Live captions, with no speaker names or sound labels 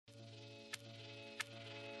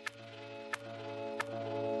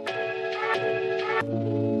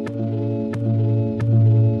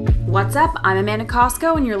What's up? I'm Amanda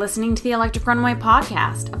Cosco, and you're listening to the Electric Runway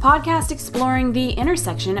podcast, a podcast exploring the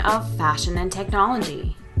intersection of fashion and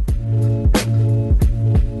technology.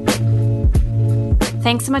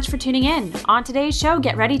 Thanks so much for tuning in. On today's show,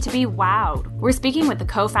 get ready to be wowed. We're speaking with the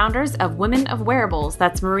co-founders of Women of Wearables.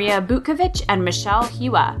 That's Marija Butkovic and Michelle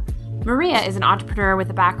Hua. Marija is an entrepreneur with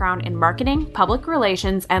a background in marketing, public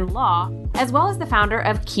relations, and law, as well as the founder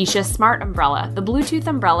of Kisha Smart Umbrella, the Bluetooth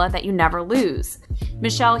umbrella that you never lose.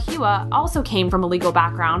 Michelle Hua also came from a legal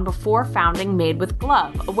background before founding Made with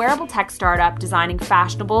Glove, a wearable tech startup designing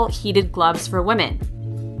fashionable, heated gloves for women.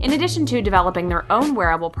 In addition to developing their own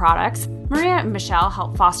wearable products, Marija and Michelle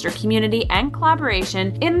help foster community and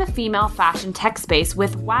collaboration in the female fashion tech space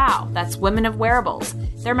with WOW, that's Women of Wearables.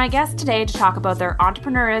 They're my guests today to talk about their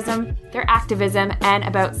entrepreneurism, their activism, and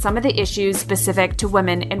about some of the issues specific to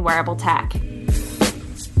women in wearable tech.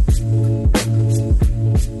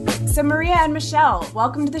 So Marija and Michelle,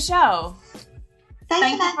 welcome to the show.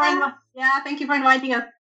 Thank you very much. Yeah, thank you for inviting us.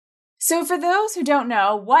 So for those who don't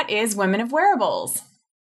know, what is Women of Wearables?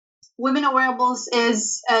 Women of Wearables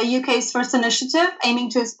is UK's first initiative aiming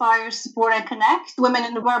to inspire, support, and connect women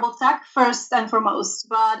in the wearable tech first and foremost.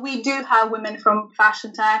 But we do have women from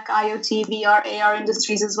fashion tech, IoT, VR, AR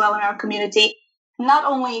industries as well in our community, not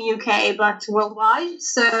only in UK, but worldwide.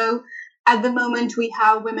 So at the moment, we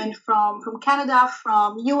have women from Canada,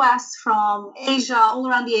 from US, from Asia, all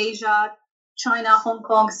around the Asia, China, Hong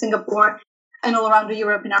Kong, Singapore, and all around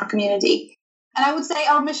Europe in our community. And I would say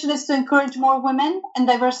our mission is to encourage more women and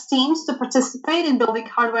diverse teams to participate in building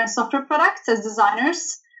hardware and software products as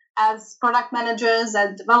designers, as product managers,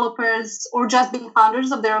 as developers, or just being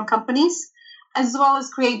founders of their own companies, as well as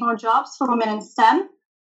create more jobs for women in STEM.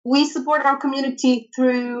 We support our community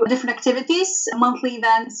through different activities, monthly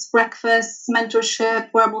events, breakfasts,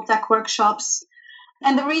 mentorship, wearable tech workshops.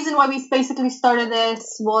 And the reason why we basically started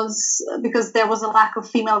this was because there was a lack of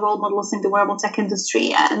female role models in the wearable tech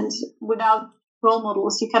industry. And without role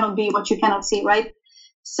models, you cannot be what you cannot see, right?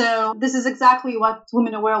 So this is exactly what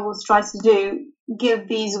Women of Wearables tries to do, give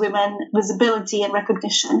these women visibility and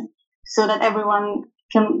recognition so that everyone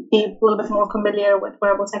can be a little bit more familiar with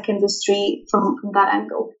wearable tech industry from that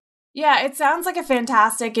angle. Yeah, it sounds like a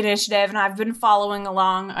fantastic initiative, and I've been following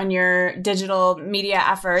along on your digital media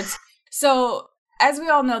efforts. So as we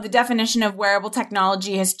all know, the definition of wearable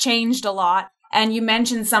technology has changed a lot, and you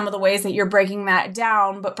mentioned some of the ways that you're breaking that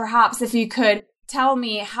down, but perhaps if you could tell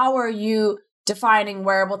me, how are you defining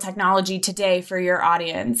wearable technology today for your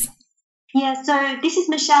audience? Yeah, so this is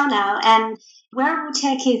Michelle now, and wearable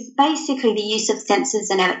tech is basically the use of sensors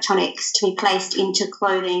and electronics to be placed into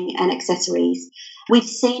clothing and accessories. We've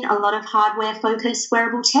seen a lot of hardware-focused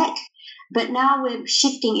wearable tech, but now we're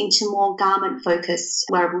shifting into more garment-focused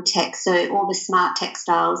wearable tech, so all the smart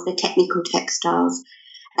textiles, the technical textiles.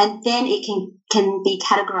 And then it can be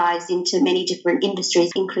categorized into many different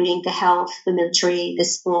industries, including the health, the military, the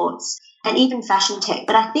sports, and even fashion tech.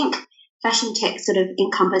 But I think fashion tech sort of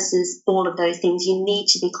encompasses all of those things. You need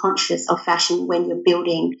to be conscious of fashion when you're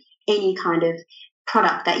building any kind of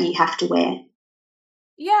product that you have to wear.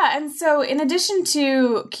 Yeah, and so in addition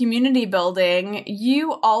to community building,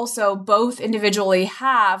 you also both individually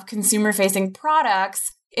have consumer-facing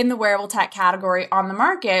products in the wearable tech category on the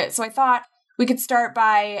market. So I thought we could start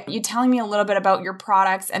by you telling me a little bit about your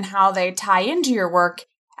products and how they tie into your work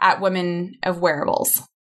at Women of Wearables.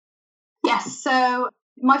 Yes, so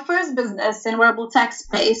my first business in wearable tech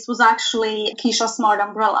space was actually Kisha Smart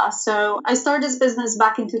Umbrella. So I started this business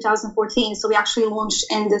back in 2014. So we actually launched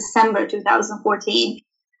in December 2014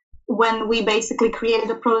 when we basically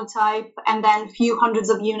created a prototype and then a few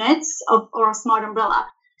hundreds of units of our smart umbrella.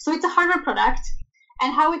 So it's a hardware product.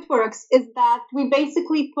 And how it works is that we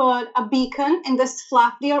basically put a beacon in this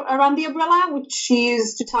flap around the umbrella, which you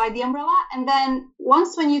use to tie the umbrella. And then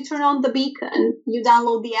once when you turn on the beacon, you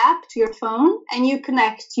download the app to your phone and you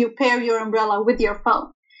pair your umbrella with your phone.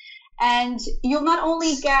 And you'll not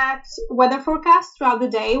only get weather forecasts throughout the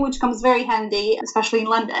day, which comes very handy, especially in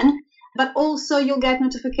London, but also you'll get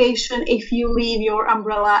notification if you leave your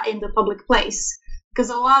umbrella in the public place. Because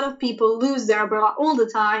a lot of people lose their umbrella all the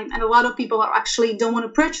time, and a lot of people actually don't want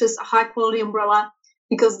to purchase a high-quality umbrella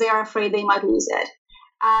because they are afraid they might lose it.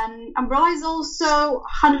 Umbrella is also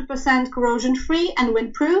 100% corrosion-free and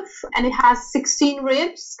windproof, and it has 16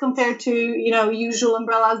 ribs compared to usual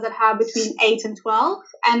umbrellas that have between 8 and 12.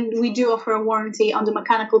 And we do offer a warranty on the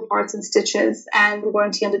mechanical parts and stitches, and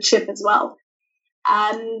warranty on the chip as well.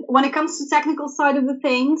 When it comes to technical side of the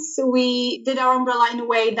things, we did our umbrella in a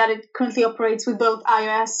way that it currently operates with both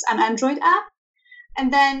iOS and Android app.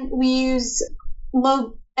 And then we use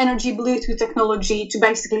low energy Bluetooth technology to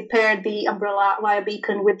basically pair the umbrella via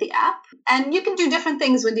beacon with the app. And you can do different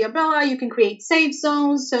things with the umbrella. You can create safe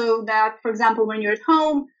zones so that, for example, when you're at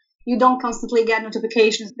home, you don't constantly get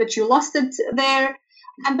notifications that you lost it there.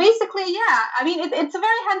 And basically, it's a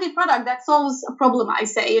very handy product that solves a problem, I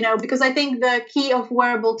say, because I think the key of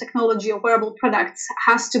wearable technology or wearable products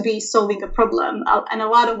has to be solving a problem. And a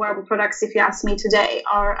lot of wearable products, if you ask me today,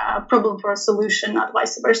 are a problem for a solution, not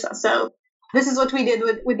vice versa. So this is what we did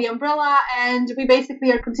with the umbrella. And we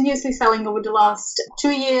basically are continuously selling over the last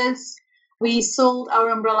 2 years. We sold our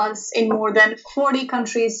umbrellas in more than 40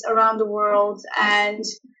 countries around the world. And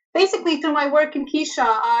basically, through my work in Kisha,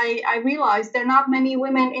 I realized there are not many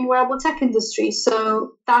women in wearable tech industry.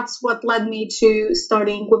 So that's what led me to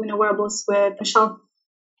starting Women of Wearables with Michelle.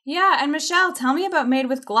 Yeah, and Michelle, tell me about Made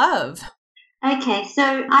with Glove. Okay, so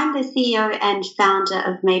I'm the CEO and founder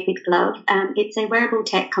of Made with Glove. It's a wearable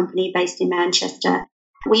tech company based in Manchester.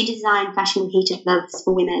 We design fashion heated gloves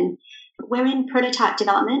for women. We're in prototype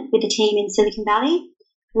development with a team in Silicon Valley,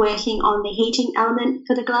 working on the heating element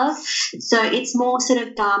for the glove. So it's more sort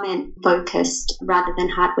of garment focused rather than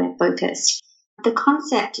hardware focused. The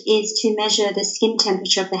concept is to measure the skin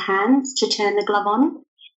temperature of the hands to turn the glove on,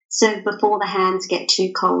 so before the hands get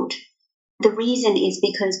too cold. The reason is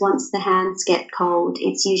because once the hands get cold,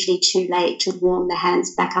 it's usually too late to warm the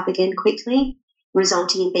hands back up again quickly,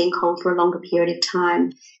 resulting in being cold for a longer period of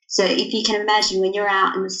time. So if you can imagine when you're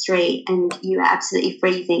out in the street and you are absolutely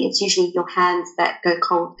freezing, it's usually your hands that go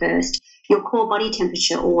cold first. Your core body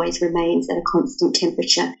temperature always remains at a constant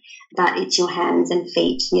temperature, but it's your hands and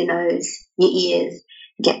feet, your nose, your ears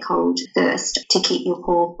get cold first to keep your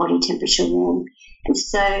core body temperature warm. And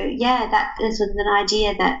so, this was an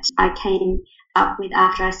idea that I came up with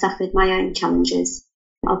after I suffered my own challenges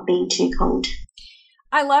of being too cold.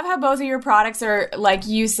 I love how both of your products are, like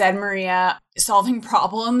you said, Marija, solving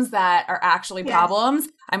problems that are actually problems.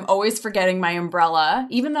 I'm always forgetting my umbrella,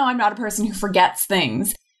 even though I'm not a person who forgets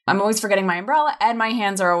things. I'm always forgetting my umbrella, and my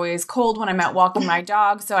hands are always cold when I'm out walking my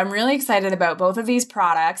dog. So I'm really excited about both of these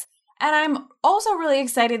products. And I'm also really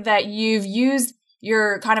excited that you've used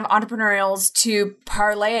your kind of entrepreneurials to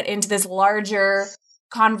parlay it into this larger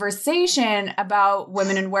conversation about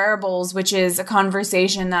women in wearables, which is a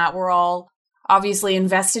conversation that we're all obviously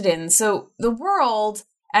invested in. So the world,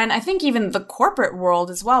 and I think even the corporate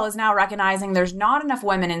world as well, is now recognizing there's not enough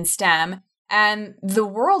women in STEM. And the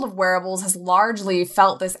world of wearables has largely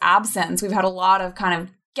felt this absence. We've had a lot of kind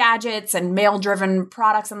of gadgets and male-driven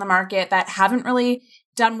products on the market that haven't really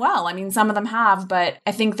done well. I mean, some of them have, but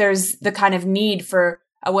I think there's the kind of need for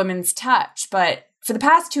a woman's touch. But for the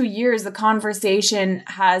past 2 years, the conversation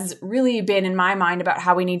has really been, in my mind, about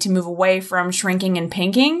how we need to move away from shrinking and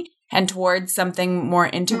pinking and towards something more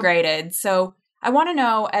integrated. So I want to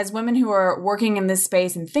know, as women who are working in this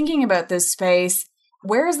space and thinking about this space,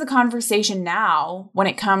 where is the conversation now when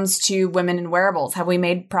it comes to women in wearables? Have we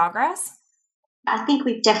made progress? I think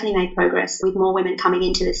we've definitely made progress with more women coming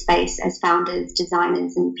into the space as founders,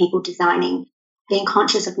 designers, and people designing, being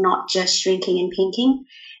conscious of not just shrinking and pinking.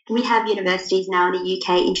 We have universities now in the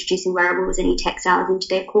UK introducing wearables and e-textiles into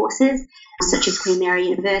their courses, such as Queen Mary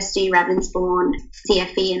University, Ravensbourne,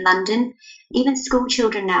 CFE in London. Even school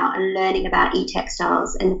children now are learning about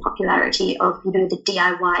e-textiles and the popularity of, the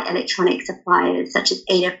DIY electronic suppliers such as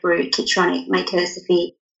Adafruit, Kitronic,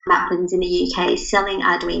 Makersofi, Maplins in the UK selling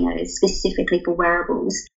Arduinos specifically for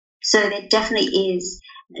wearables. So there definitely is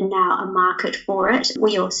now a market for it.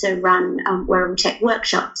 We also run wearable tech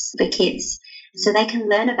workshops for kids so they can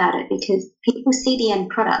learn about it, because people see the end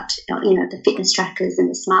product, the fitness trackers and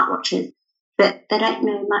the smartwatches, but they don't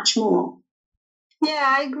know much more.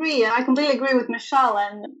 Yeah, I agree. I completely agree with Michelle.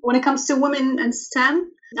 And when it comes to women and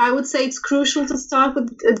STEM, I would say it's crucial to start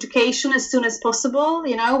with education as soon as possible.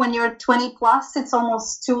 When you're 20 plus, it's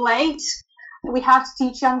almost too late. We have to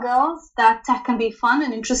teach young girls that tech can be fun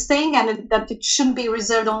and interesting, and that it shouldn't be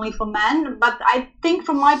reserved only for men. But I think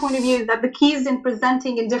from my point of view that the key is in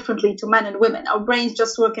presenting it differently to men and women. Our brains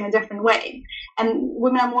just work in a different way. And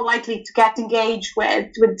women are more likely to get engaged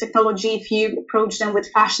with technology if you approach them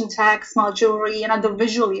with fashion tech, smart jewelry, and other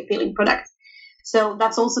visually appealing products. So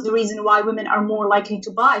that's also the reason why women are more likely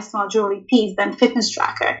to buy smart jewelry piece than fitness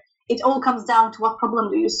tracker. It all comes down to what problem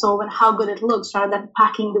do you solve and how good it looks, rather than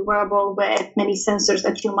packing the wearable with many sensors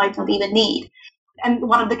that you might not even need. And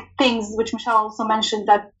one of the things which Michelle also mentioned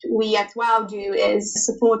that we at WOW do is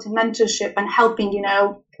support and mentorship and helping,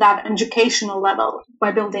 that educational level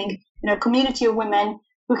by building, a community of women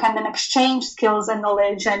who can then exchange skills and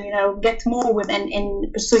knowledge and, get more women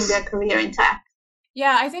in pursuing their career in tech.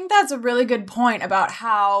 Yeah, I think that's a really good point about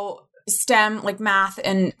how STEM, like math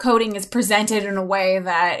and coding, is presented in a way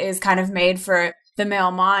that is kind of made for the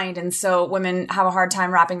male mind. And so women have a hard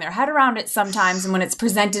time wrapping their head around it sometimes. And when it's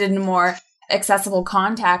presented in a more accessible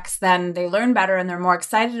context, then they learn better and they're more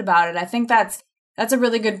excited about it. I think that's a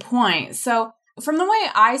really good point. So from the way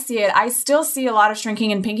I see it, I still see a lot of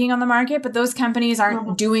shrinking and pinking on the market, but those companies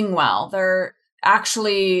aren't doing well. They're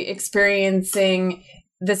actually experiencing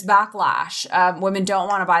this backlash. Women don't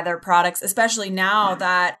want to buy their products, especially now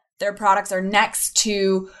that their products are next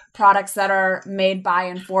to products that are made by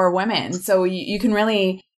and for women. So you can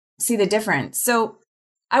really see the difference. So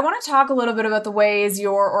I want to talk a little bit about the ways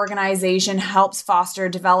your organization helps foster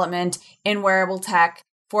development in wearable tech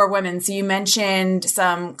for women. So you mentioned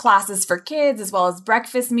some classes for kids as well as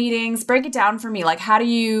breakfast meetings. Break it down for me. Like, how do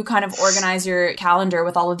you kind of organize your calendar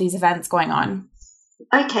with all of these events going on?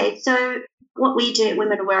 Okay, so what we do at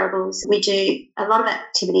Women of Wearables, we do a lot of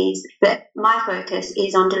activities, but my focus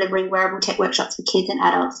is on delivering wearable tech workshops for kids and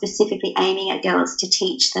adults, specifically aiming at girls to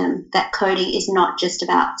teach them that coding is not just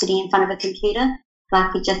about sitting in front of a computer,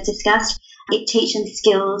 like we just discussed. It teaches them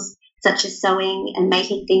skills such as sewing and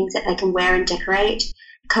making things that they can wear and decorate.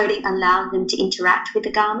 Coding allows them to interact with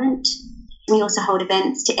the garment. We also hold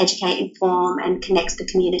events to educate, inform, and connect the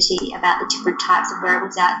community about the different types of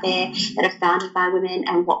wearables out there that are founded by women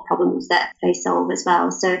and what problems that they solve as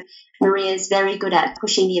well. So Marija is very good at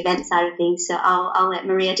pushing the event side of things, so I'll let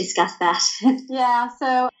Marija discuss that. Yeah,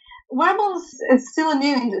 so wearables is still a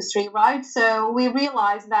new industry, right? So we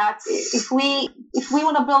realize that if we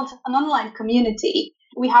want to build an online community,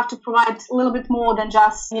 we have to provide a little bit more than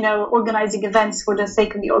just, organizing events for the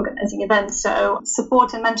sake of the organizing events. So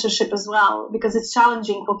support and mentorship as well, because it's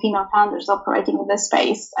challenging for female founders operating in this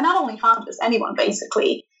space. And not only founders, anyone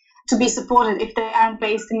basically, to be supported if they aren't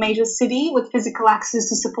based in major city with physical access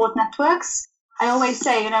to support networks. I always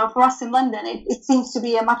say, for us in London, it seems to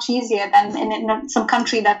be a much easier than in some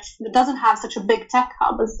country that doesn't have such a big tech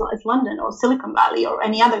hub as London or Silicon Valley or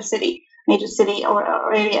any other city, major city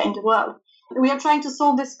or area in the world. We are trying to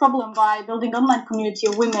solve this problem by building an online community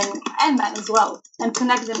of women and men as well, and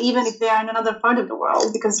connect them even if they are in another part of the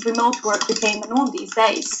world, because remote work became a norm these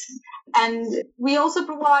days. And we also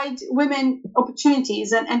provide women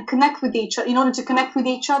opportunities and connect with each other in order to connect with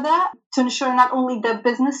each other to ensure not only their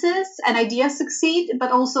businesses and ideas succeed,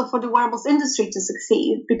 but also for the wearables industry to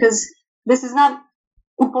succeed, because this is not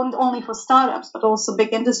important only for startups, but also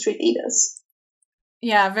big industry leaders.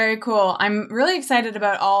 Yeah, very cool. I'm really excited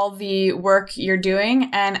about all the work you're doing.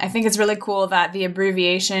 And I think it's really cool that the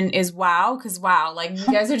abbreviation is WOW, because wow, like you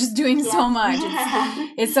guys are just doing so much.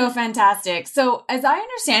 It's so fantastic. So as I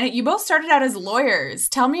understand it, you both started out as lawyers.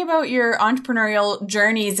 Tell me about your entrepreneurial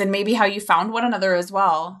journeys and maybe how you found one another as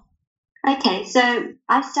well. Okay, so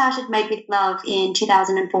I started Made with Love in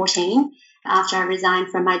 2014. After I resigned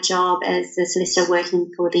from my job as a solicitor working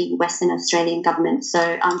for the Western Australian government.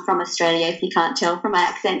 So I'm from Australia, if you can't tell from my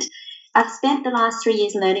accent. I've spent the last 3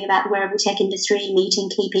 years learning about the wearable tech industry, meeting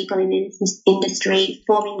key people in the industry,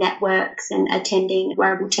 forming networks and attending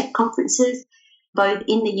wearable tech conferences, both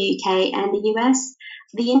in the UK and the US.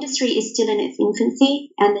 The industry is still in its infancy,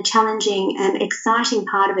 and the challenging and exciting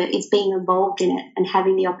part of it is being involved in it and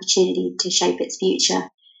having the opportunity to shape its future,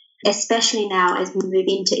 especially now as we move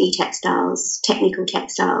into e-textiles, technical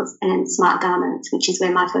textiles, and smart garments, which is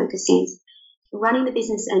where my focus is. Running the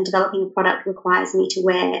business and developing a product requires me to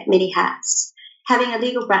wear many hats. Having a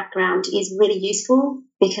legal background is really useful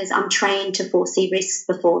because I'm trained to foresee risks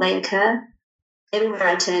before they occur. Everywhere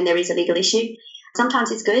I turn, there is a legal issue.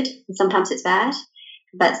 Sometimes it's good, and sometimes it's bad,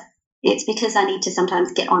 but it's because I need to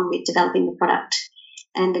sometimes get on with developing the product.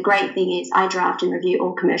 And the great thing is I draft and review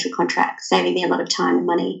all commercial contracts, saving me a lot of time and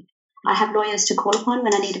money. I have lawyers to call upon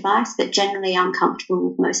when I need advice, but generally I'm comfortable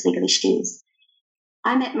with most legal issues.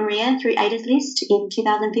 I met Marija through Ada's List in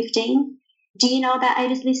 2015. Do you know about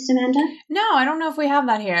Ada's List, Amanda? No, I don't know if we have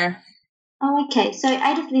that here. Oh, okay. So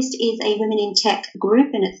Ada's List is a Women in Tech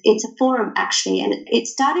group, and it's a forum actually, and it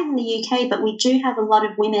started in the UK, but we do have a lot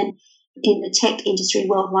of women in the tech industry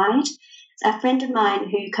worldwide. A friend of mine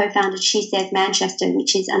who co-founded She Says Manchester,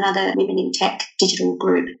 which is another Women in Tech digital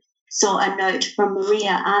group, saw a note from Marija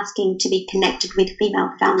asking to be connected with female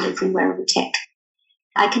founders in wearable tech.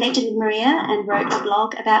 I connected with Marija and wrote a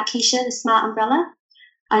blog about Kisha, the smart umbrella.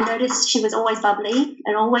 I noticed she was always bubbly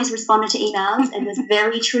and always responded to emails and was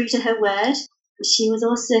very true to her word. She was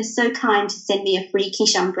also so kind to send me a free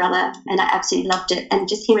Kisha umbrella, and I absolutely loved it. And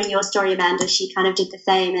just hearing your story, Amanda, she kind of did the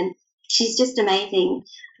same, and she's just amazing.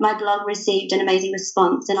 My blog received an amazing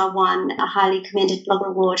response, and I won a highly commended blog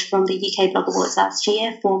award from the UK Blog Awards last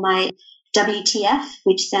year for my WTF,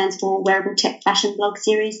 which stands for Wearable Tech Fashion blog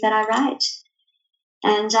series that I write.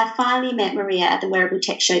 And I finally met Marija at the Wearable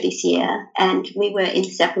Tech Show this year, and we were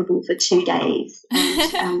inseparable for 2 days.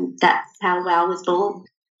 And that's how WOW was born.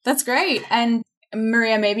 That's great. And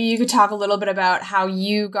Marija, maybe you could talk a little bit about how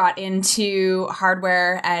you got into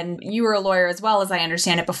hardware, and you were a lawyer as well, as I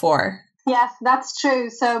understand it before. Yes, that's true.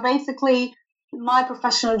 So basically, my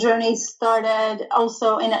professional journey started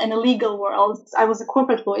also in a legal world. I was a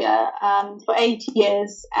corporate lawyer for 8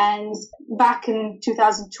 years. And back in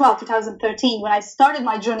 2012, 2013, when I started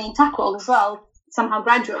my journey in tech world as well, somehow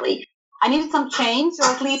gradually, I needed some change, or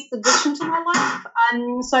at least addition to my life.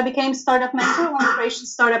 And so I became startup mentor on Operation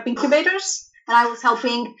Startup Incubators. And I was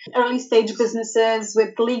helping early stage businesses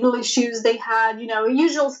with legal issues they had,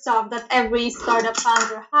 usual stuff that every startup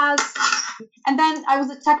founder has. And then I was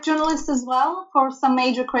a tech journalist as well for some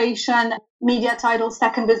major creation media titles,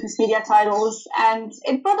 tech and business media titles. And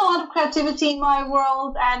it brought a lot of creativity in my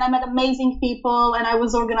world. And I met amazing people. And I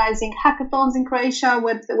was organizing hackathons in Croatia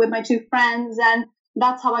with my 2 friends. And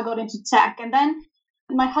that's how I got into tech. And then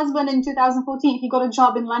my husband in 2014, he got a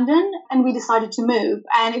job in London and we decided to move.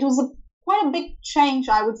 And it was quite a big change,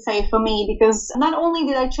 I would say, for me, because not only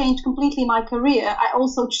did I change completely my career, I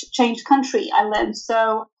also changed country I lived.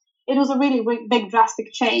 So it was a really big,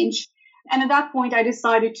 drastic change. And at that point, I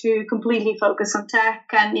decided to completely focus on tech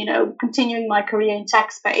and, continuing my career in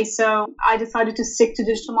tech space. So I decided to stick to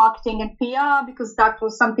digital marketing and PR because that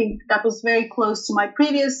was something that was very close to my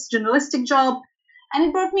previous journalistic job. And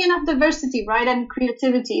it brought me enough diversity, right, and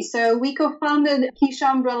creativity. So we co-founded Kisha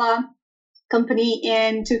Umbrella company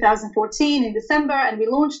in 2014 in December, and we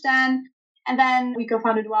launched then. And then we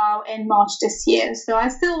co-founded WOW in March this year. So I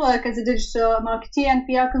still work as a digital marketeer and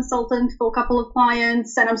PR consultant for a couple of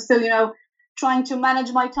clients, and I'm still, trying to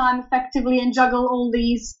manage my time effectively and juggle all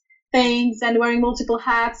these things and wearing multiple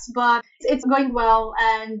hats. But it's going well,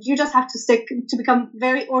 and you just have to stick to become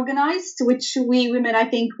very organized, which we women, I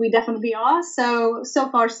think we definitely are. So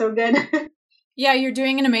far, so good. Yeah, you're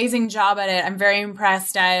doing an amazing job at it. I'm very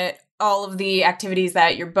impressed at all of the activities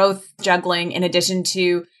that you're both juggling in addition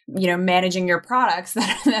to, managing your products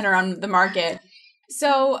that are on the market.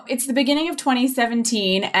 So it's the beginning of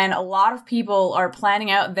 2017 and a lot of people are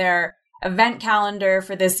planning out their event calendar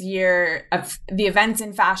for this year. The events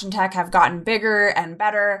in fashion tech have gotten bigger and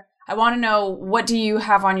better. I want to know, what do you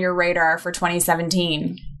have on your radar for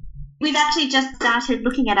 2017? We've actually just started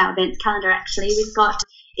looking at our events calendar, actually. We've got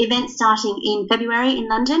events starting in February in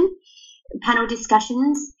London, panel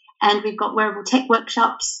discussions, and we've got wearable tech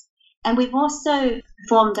workshops. And we've also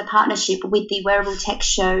formed a partnership with the Wearable Tech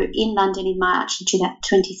Show in London in March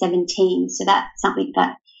 2017. So that's something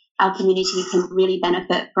that our community can really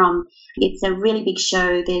benefit from. It's a really big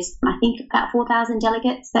show. There's, I think, about 4,000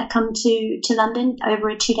 delegates that come to London over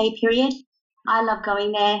a 2-day period. I love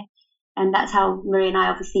going there, and that's how Marija and I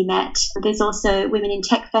obviously met. There's also Women in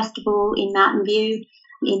Tech Festival in Mountain View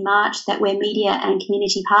in March that we're media and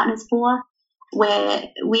community partners for, where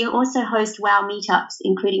we also host WOW meetups,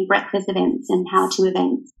 including breakfast events and how-to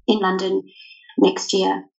events in London next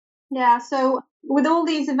year. Yeah, so with all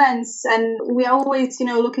these events, and we're always,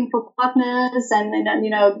 looking for partners and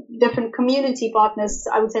different community partners,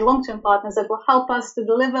 I would say long-term partners that will help us to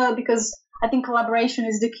deliver, because I think collaboration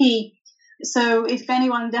is the key. So if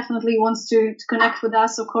anyone definitely wants to connect with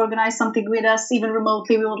us or co-organize something with us, even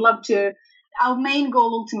remotely, we would love to. Our main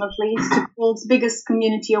goal ultimately is to build the biggest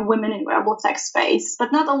community of women in wearable tech space,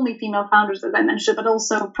 but not only female founders, as I mentioned, but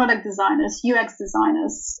also product designers, UX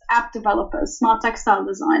designers, app developers, smart textile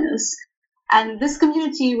designers. And this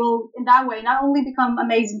community will, in that way, not only become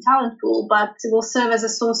amazing talent pool, but it will serve as a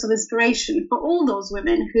source of inspiration for all those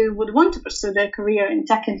women who would want to pursue their career in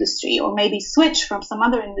tech industry, or maybe switch from some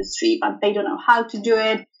other industry, but they don't know how to do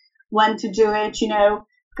it, when to do it,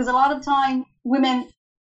 because a lot of time women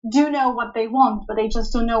do know what they want, but they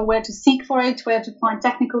just don't know where to seek for it, where to find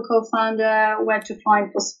technical co-founder, where to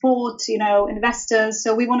find for support, investors.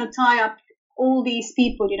 So we want to tie up all these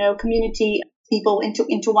people, community people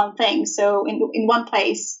into one thing. So in one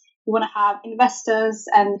place, we want to have investors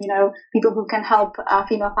and, people who can help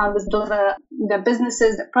female founders deliver their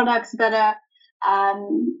businesses, their products better,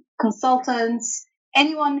 consultants,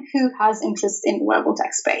 anyone who has interest in wearable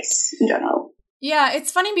tech space in general. Yeah,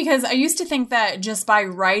 it's funny because I used to think that just by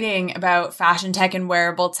writing about fashion tech and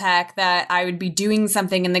wearable tech that I would be doing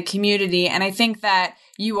something in the community. And I think that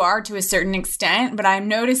you are to a certain extent, but I'm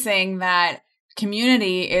noticing that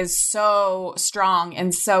community is so strong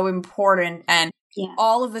and so important. And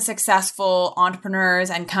all of the successful entrepreneurs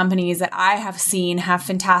and companies that I have seen have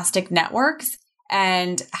fantastic networks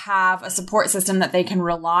and have a support system that they can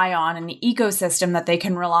rely on, and an ecosystem that they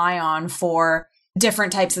can rely on for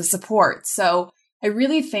different types of support. So I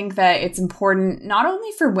really think that it's important not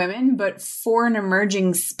only for women, but for an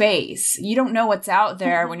emerging space. You don't know what's out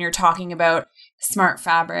there when you're talking about smart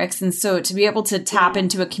fabrics. And so to be able to tap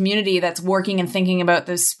into a community that's working and thinking about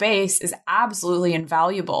this space is absolutely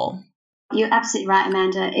invaluable. You're absolutely right,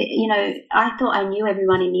 Amanda. I thought I knew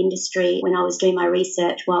everyone in the industry when I was doing my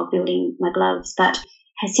research while building my gloves. But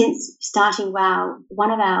since starting WOW,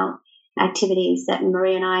 one of our activities that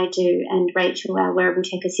Marija and I do, and Rachel, our wearable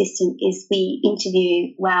tech assistant, is we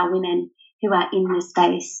interview WOW women who are in the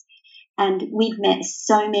space. And we've met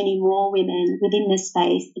so many more women within the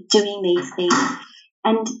space doing these things.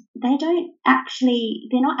 And they're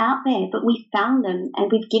not out there, but we found them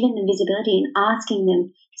and we've given them visibility and asking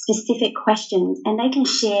them specific questions, and they can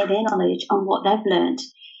share their knowledge on what they've learned.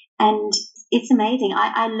 And it's amazing.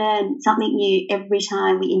 I learn something new every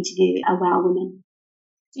time we interview a WOW woman.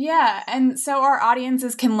 Yeah. And so our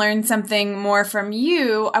audiences can learn something more from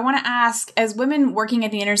you. I want to ask, as women working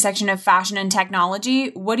at the intersection of fashion and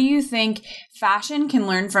technology, what do you think fashion can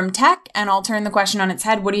learn from tech? And I'll turn the question on its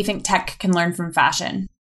head. What do you think tech can learn from fashion?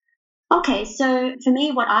 Okay. So for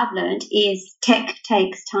me, what I've learned is tech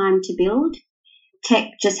takes time to build.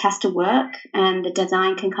 Tech just has to work and the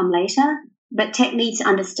design can come later. But tech needs to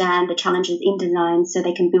understand the challenges in design so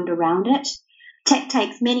they can build around it. Tech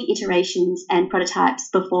takes many iterations and prototypes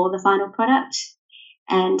before the final product,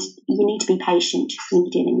 and you need to be patient when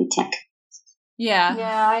you're dealing with tech. Yeah,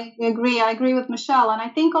 I agree. I agree with Michelle. And I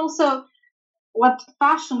think also what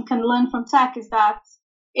fashion can learn from tech is that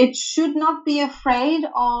it should not be afraid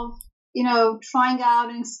of, trying out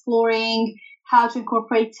and exploring how to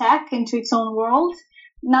incorporate tech into its own world,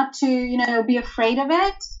 not to, be afraid of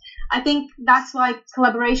it. I think that's why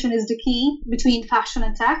collaboration is the key between fashion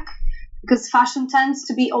and tech. Because fashion tends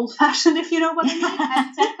to be old-fashioned, if you know what I mean.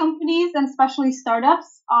 And tech companies, and especially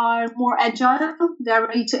startups, are more agile. They're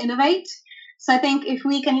ready to innovate. So I think if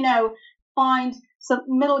we can, find some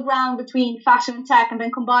middle ground between fashion and tech and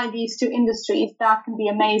then combine these two industries, that can be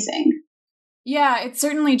amazing. Yeah, it's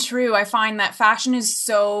certainly true. I find that fashion is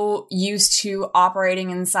so used to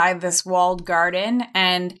operating inside this walled garden,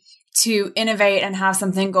 and to innovate and have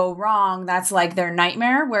something go wrong, that's like their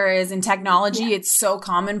nightmare. Whereas in technology, it's so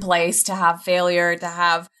commonplace to have failure, to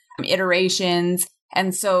have iterations.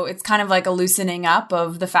 And so it's kind of like a loosening up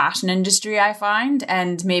of the fashion industry, I find,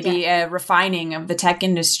 and maybe a refining of the tech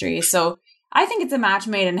industry. So I think it's a match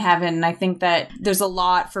made in heaven. I think that there's a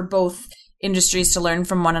lot for both industries to learn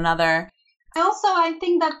from one another. Also, I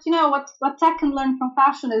think that, what tech can learn from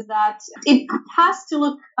fashion is that it has to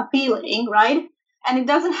look appealing, right? And it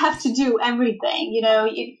doesn't have to do everything,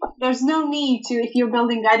 there's no need to, if you're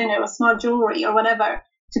building, a smart jewelry or whatever,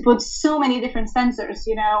 to put so many different sensors,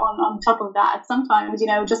 on top of that. Sometimes,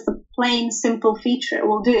 just a plain simple feature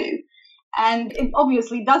will do. And it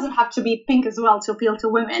obviously doesn't have to be pink as well to appeal to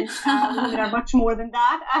women. Women are much more than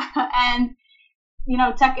that. And,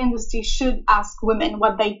 tech industry should ask women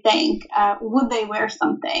what they think. Would they wear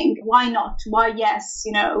something? Why not? Why yes?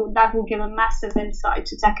 That will give a massive insight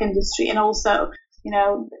to tech industry. And also,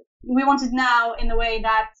 we want it now in a way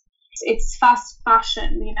that it's fast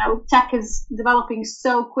fashion. Tech is developing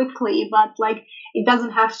so quickly, but it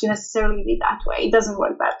doesn't have to necessarily be that way. It doesn't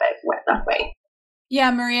work that way.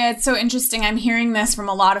 Yeah, Marija, it's so interesting. I'm hearing this from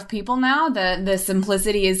a lot of people now. The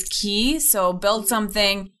simplicity is key. So build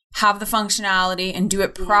something, have the functionality, and do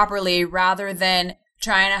it properly rather than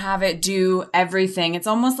trying to have it do everything. It's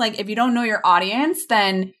almost like if you don't know your audience,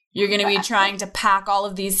 then you're going to be trying to pack all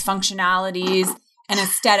of these functionalities and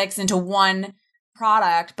aesthetics into one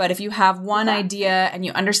product. But if you have one idea and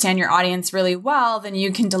you understand your audience really well, then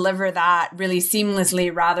you can deliver that really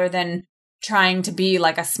seamlessly rather than trying to be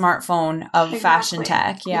like a smartphone of fashion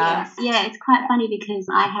tech. Yeah, it's quite funny because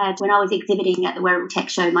when I was exhibiting at the Wearable Tech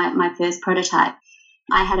Show, my first prototype,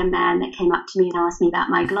 I had a man that came up to me and asked me about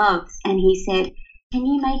my gloves. And he said, can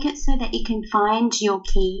you make it so that you can find your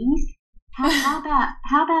keys? How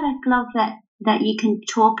about a glove that you can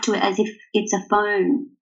talk to it as if it's a phone?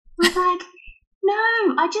 I was like,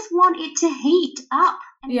 no, I just want it to heat up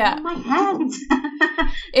and in my hands.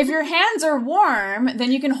 If your hands are warm,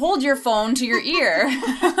 then you can hold your phone to your ear.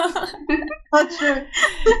 That's true.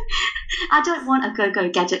 I don't want a go-go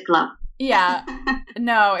gadget glove. Yeah.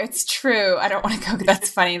 No, it's true. I don't want to go.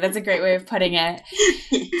 That's funny. That's a great way of putting it.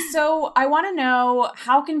 So I want to know,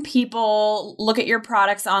 how can people look at your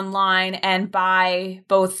products online and buy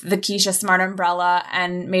both the Kisha Smart Umbrella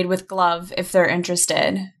and Made with Glove if they're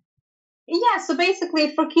interested? Yeah, so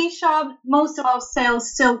basically for Kisha, most of our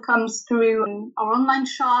sales still comes through our online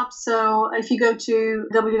shop. So if you go to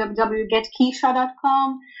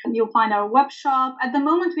www.getkisha.com, you'll find our web shop. At the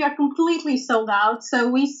moment, we are completely sold out. So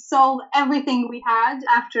we sold everything we had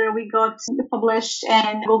after we got published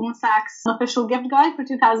in Goldman Sachs official gift guide for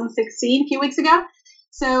 2016 a few weeks ago.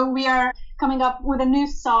 So we are coming up with a new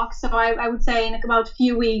stock. So I would say in about a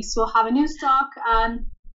few weeks, we'll have a new stock,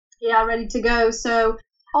 ready to go. So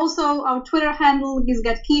also, our Twitter handle is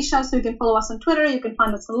GetKisha, so you can follow us on Twitter. You can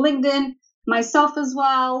find us on LinkedIn, myself as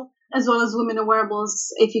well as Women of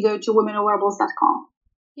Wearables if you go to womenofwearables.com.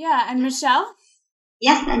 Yeah, and Michelle?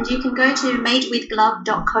 Yes, and you can go to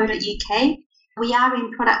madewithglove.co.uk. We are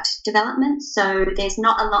in product development, so there's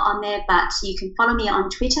not a lot on there, but you can follow me on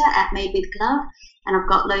Twitter at madewithglove, and I've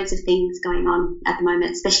got loads of things going on at the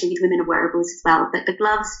moment, especially with Women of Wearables as well. But the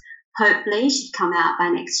gloves hopefully should come out by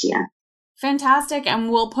next year. Fantastic. And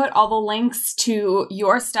we'll put all the links to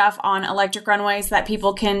your stuff on Electric Runway so that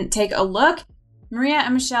people can take a look. Marija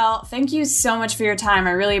and Michelle, thank you so much for your time.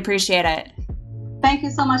 I really appreciate it. Thank you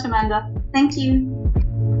so much, Amanda. Thank you.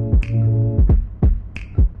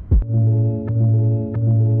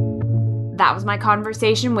 That was my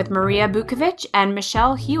conversation with Marija Butkovic and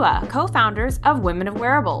Michelle Hua, co-founders of Women of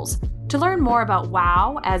Wearables. To learn more about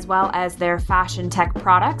WOW, as well as their fashion tech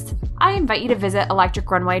products, I invite you to visit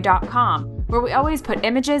electricrunway.com, where we always put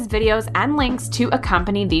images, videos, and links to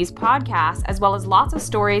accompany these podcasts, as well as lots of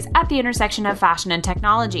stories at the intersection of fashion and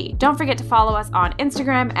technology. Don't forget to follow us on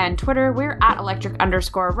Instagram and Twitter. We're at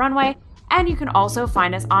electric_runway, and you can also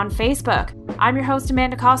find us on Facebook. I'm your host,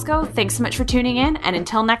 Amanda Cosco. Thanks so much for tuning in, and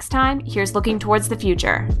until next time, here's looking towards the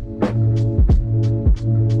future.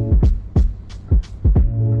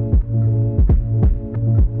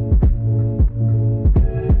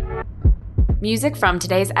 Music from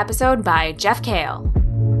today's episode by Jeff Kale.